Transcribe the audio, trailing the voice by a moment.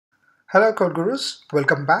Hello Code Gurus,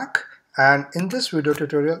 welcome back, and in this video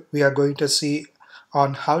tutorial we are going to see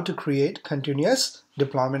on how to create continuous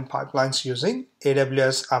deployment pipelines using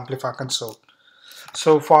aws-amplify console.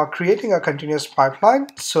 So for creating a continuous pipeline,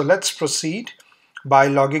 let's proceed by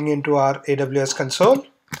logging into our AWS console.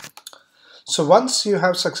 So once you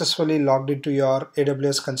have successfully logged into your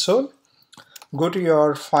AWS console, go to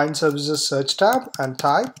your Find Services search tab and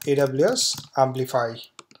type aws-amplify.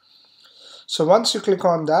 So once you click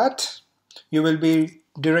on that, you will be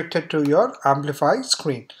directed to your Amplify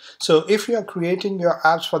screen. So if you are creating your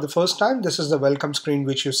apps for the first time, this is the welcome screen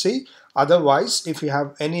which you see. Otherwise, if you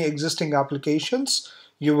have any existing applications,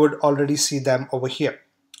 you would already see them over here.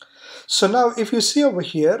 So now if you see over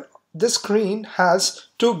here, this screen has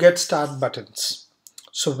two Get Start buttons.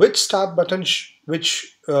 So which start button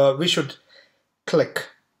we should click?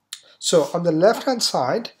 So on the left hand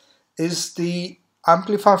side is the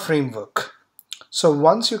Amplify framework. So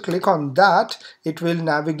once you click on that, it will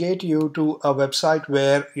navigate you to a website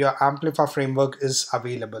where your Amplify framework is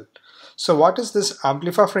available. So what is this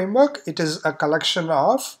Amplify framework? It is a collection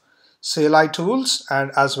of CLI tools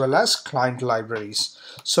and as well as client libraries.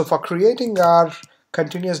 So for creating our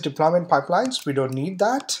continuous deployment pipelines, we don't need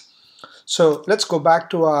that. So let's go back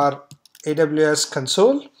to our AWS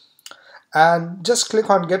console and just click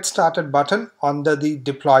on Get Started button under the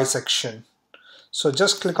Deploy section. So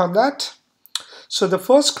just click on that. So the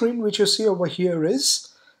first screen which you see over here is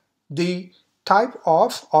the type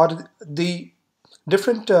of or the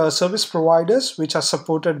different service providers which are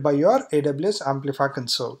supported by your AWS Amplify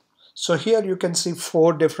console. So here you can see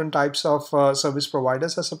 4 different types of service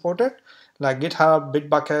providers are supported, like GitHub,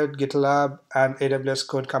 Bitbucket, GitLab, and AWS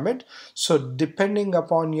Code Commit. So depending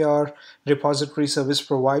upon your repository service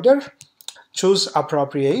provider, choose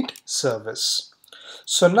appropriate service.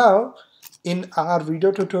 So now in our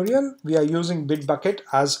video tutorial, we are using Bitbucket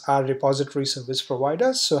as our repository service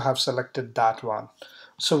provider, so have selected that one.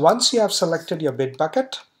 So once you have selected your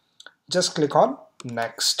Bitbucket, just click on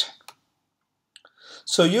Next.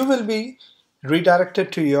 So you will be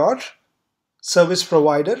redirected to your service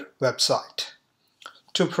provider website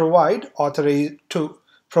to provide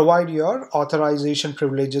your authorization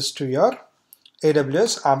privileges to your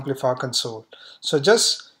AWS Amplify console. So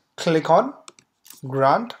just click on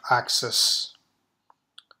Grant access.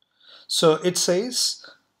 So it says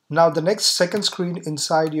now the next second screen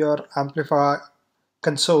inside your Amplify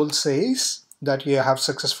console says that you have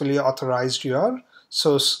successfully authorized your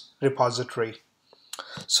source repository.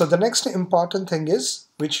 So the next important thing is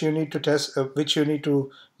which you need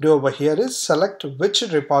to do over here is select which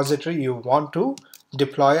repository you want to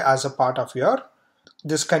deploy as a part of your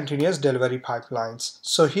this continuous delivery pipelines.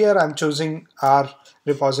 So here I'm choosing our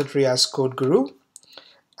repository as codeguru,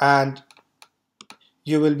 and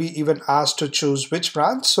you will be even asked to choose which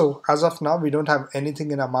branch. So as of now, we don't have anything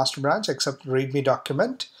in our master branch except readme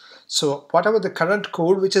document. So whatever the current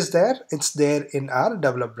code which is there, it's there in our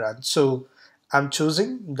develop branch. So I'm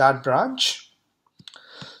choosing that branch.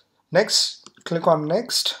 Next, click on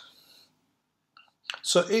Next.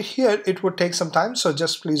 So here it would take some time. So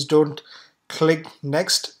just please don't click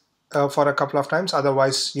Next for a couple of times.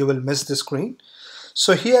 Otherwise, you will miss the screen.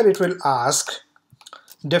 So here it will ask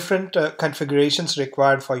different configurations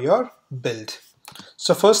required for your build.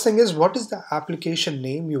 So first thing is, what is the application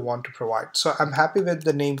name you want to provide? So I'm happy with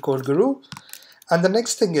the name codeguru. And the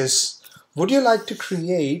next thing is, would you like to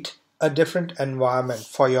create a different environment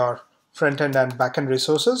for your front-end and back-end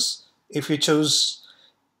resources? If you choose,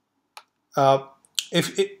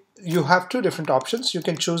 you have 2 different options. You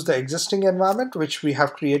can choose the existing environment which we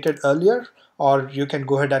have created earlier, or you can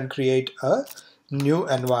go ahead and create a new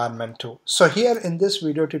environment too. So here in this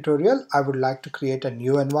video tutorial, I would like to create a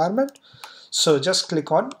new environment. So just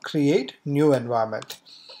click on Create New Environment.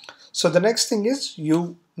 So the next thing is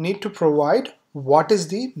you need to provide what is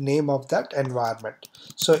the name of that environment.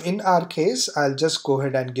 So in our case, I'll just go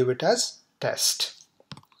ahead and give it as test.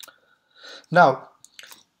 Now,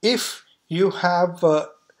 if you have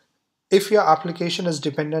if your application is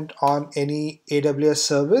dependent on any AWS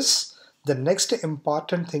service, the next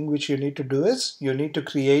important thing which you need to do is you need to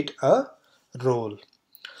create a role.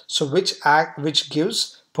 So which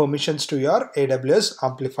gives permissions to your AWS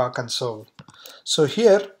Amplify console. So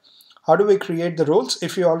here, how do we create the roles?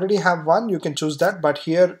 If you already have one, you can choose that, but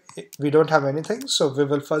here we don't have anything. So we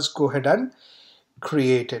will first go ahead and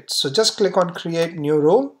create it. So just click on Create New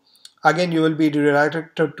Role. Again, you will be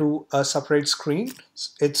redirected to a separate screen.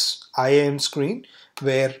 It's IAM screen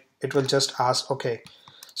where it will just ask, okay.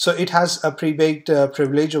 So it has a pre-baked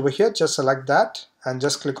privilege over here. Just select that and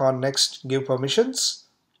just click on Next, Give Permissions.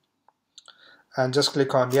 and just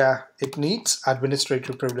click on, yeah, it needs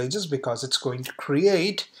administrative privileges because it's going to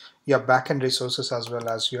create your backend resources as well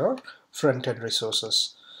as your front-end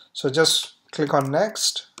resources. So just click on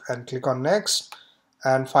next and click on next,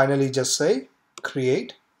 and finally just say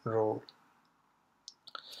create role.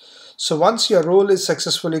 So once your role is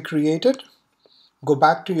successfully created, go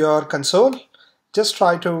back to your console. Just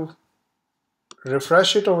try to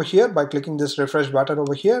refresh it over here by clicking this refresh button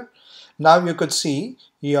over here. Now you could see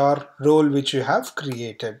your role which you have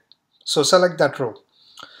created. So select that role.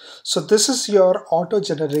 So this is your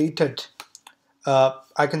auto-generated,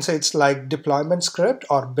 I can say it's like deployment script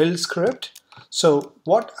or build script. So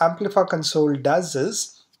what Amplify console does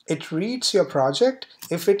is it reads your project.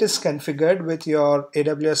 If it is configured with your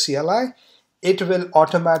AWS CLI, it will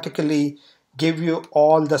automatically give you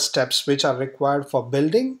all the steps which are required for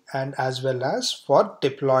building and as well as for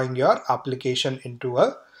deploying your application into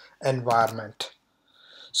a environment.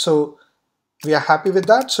 So we are happy with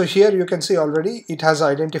that. So here you can see already it has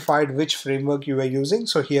identified which framework you were using.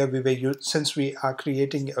 So here we were since we are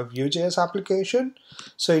creating a Vue.js application,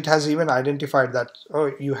 so it has even identified that,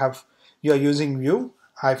 oh, you are using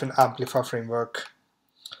Vue-Amplify framework.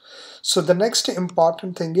 So the next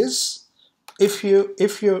important thing is, if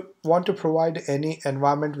you want to provide any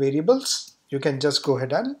environment variables, you can just go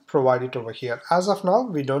ahead and provide it over here. As of now,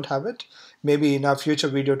 we don't have it. Maybe in our future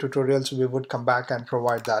video tutorials, we would come back and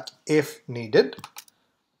provide that if needed.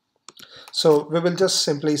 So we will just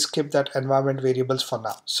simply skip that environment variables for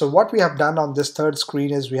now. So what we have done on this third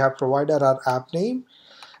screen is we have provided our app name.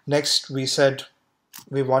 Next, we said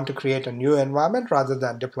we want to create a new environment rather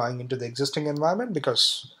than deploying into the existing environment,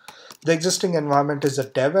 because the existing environment is a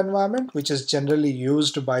dev environment, which is generally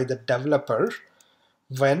used by the developer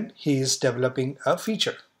when he is developing a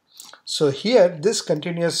feature. So here, this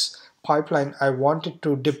continuous pipeline, I wanted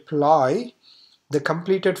to deploy the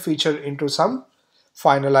completed feature into some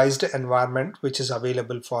finalized environment which is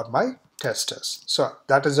available for my testers. So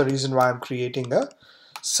that is the reason why I'm creating a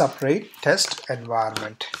separate test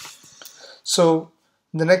environment. So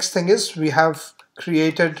the next thing is we have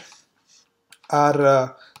created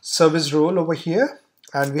our service role over here,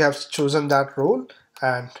 and we have chosen that role,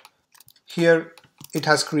 and here it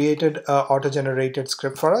has created an auto-generated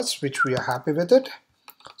script for us, which we are happy with it.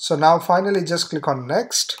 So now finally just click on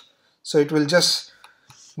next. So it will just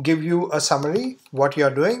give you a summary what you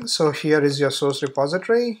are doing. So here is your source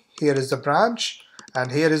repository, here is the branch,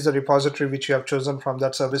 and here is the repository which you have chosen from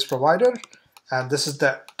that service provider, and this is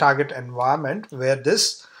the target environment where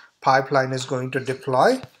this pipeline is going to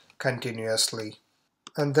deploy continuously.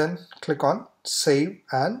 And then click on save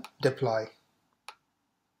and deploy.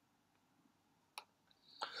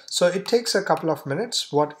 So it takes a couple of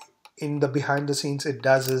minutes. What in the behind the scenes it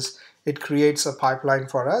does is it creates a pipeline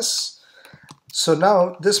for us. So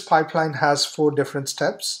now this pipeline has 4 different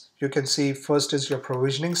steps. You can see first is your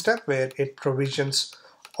provisioning step, where it provisions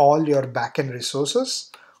all your backend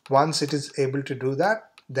resources. Once it is able to do that,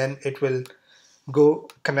 then it will go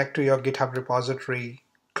connect to your GitHub repository,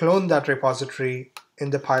 clone that repository in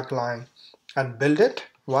the pipeline and build it.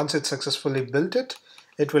 Once it successfully built it,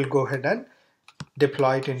 it will go ahead and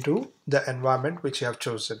deploy it into the environment which you have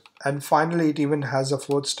chosen. And finally, it even has a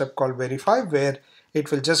 4th step called verify, where it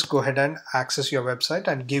will just go ahead and access your website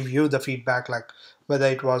and give you the feedback, like whether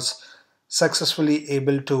it was successfully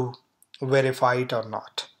able to verify it or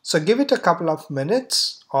not. So give it a couple of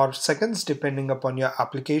minutes or seconds depending upon your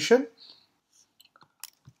application.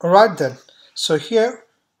 Alright then, so here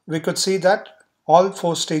we could see that all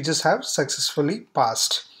 4 stages have successfully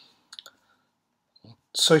passed.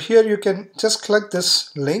 So here you can just click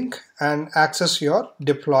this link and access your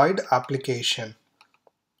deployed application.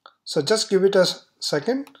 So just give it a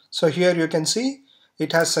second. So here you can see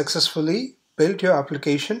it has successfully built your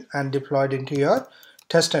application and deployed into your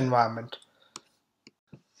test environment.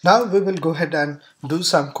 Now we will go ahead and do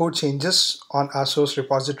some code changes on our source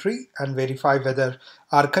repository and verify whether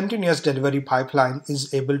our continuous delivery pipeline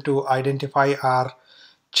is able to identify our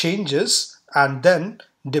changes and then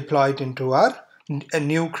deploy it into a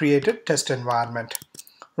new created test environment.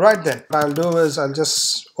 Right then, what I'll do is I'll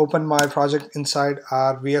just open my project inside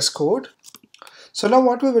our VS Code. So now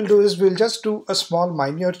what we will do is we'll just do a small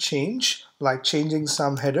minor change, like changing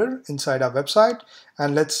some header inside our website,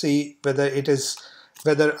 and let's see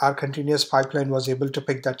whether our continuous pipeline was able to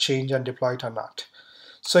pick that change and deploy it or not.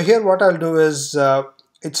 So here what I'll do is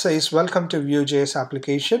it says welcome to Vue.js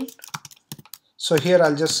application. So here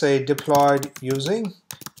I'll just say deployed using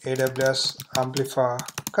aws-amplify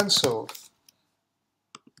console.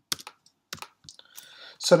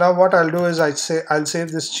 So now what I'll do is I'll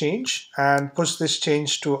save this change and push this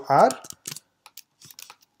change to our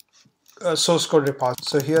source code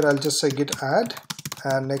repository. So here I'll just say git add,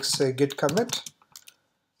 and next say git commit.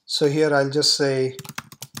 So here I'll just say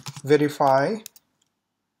verify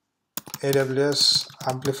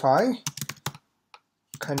aws-amplify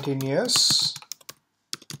continuous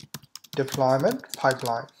deployment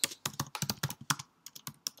pipeline.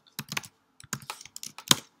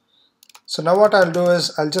 So now what I'll do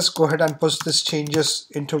is I'll just go ahead and push these changes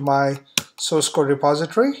into my source code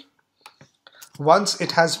repository. Once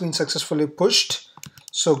it has been successfully pushed,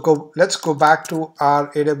 so let's go back to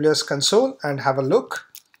our AWS console and have a look.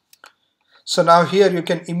 So now here you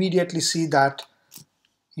can immediately see that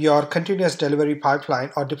your continuous delivery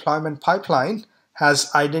pipeline or deployment pipeline has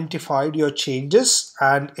identified your changes,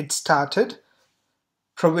 and it started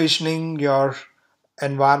provisioning your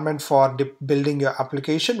environment for building your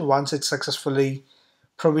application. Once it successfully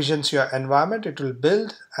provisions your environment, it will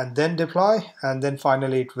build and then deploy, and then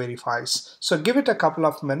finally it verifies. So give it a couple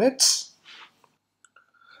of minutes.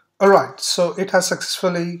 Alright, so it has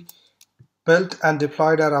successfully built and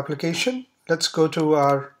deployed our application. Let's go to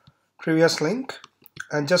our previous link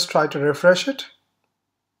and just try to refresh it.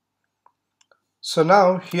 So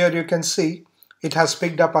now here you can see it has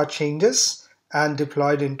picked up our changes and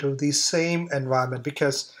deployed into the same environment.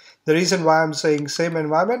 Because the reason why I'm saying same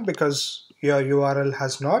environment, because your URL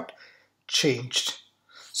has not changed.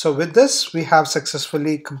 So with this, we have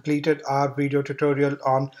successfully completed our video tutorial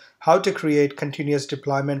on how to create continuous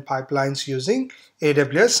deployment pipelines using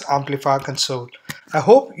AWS Amplify console. I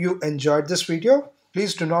hope you enjoyed this video.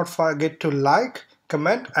 Please do not forget to like,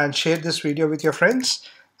 comment, and share this video with your friends.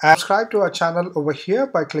 And subscribe to our channel over here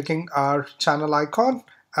by clicking our channel icon,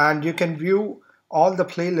 and you can view all the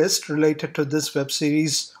playlists related to this web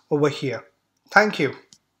series over here. Thank you.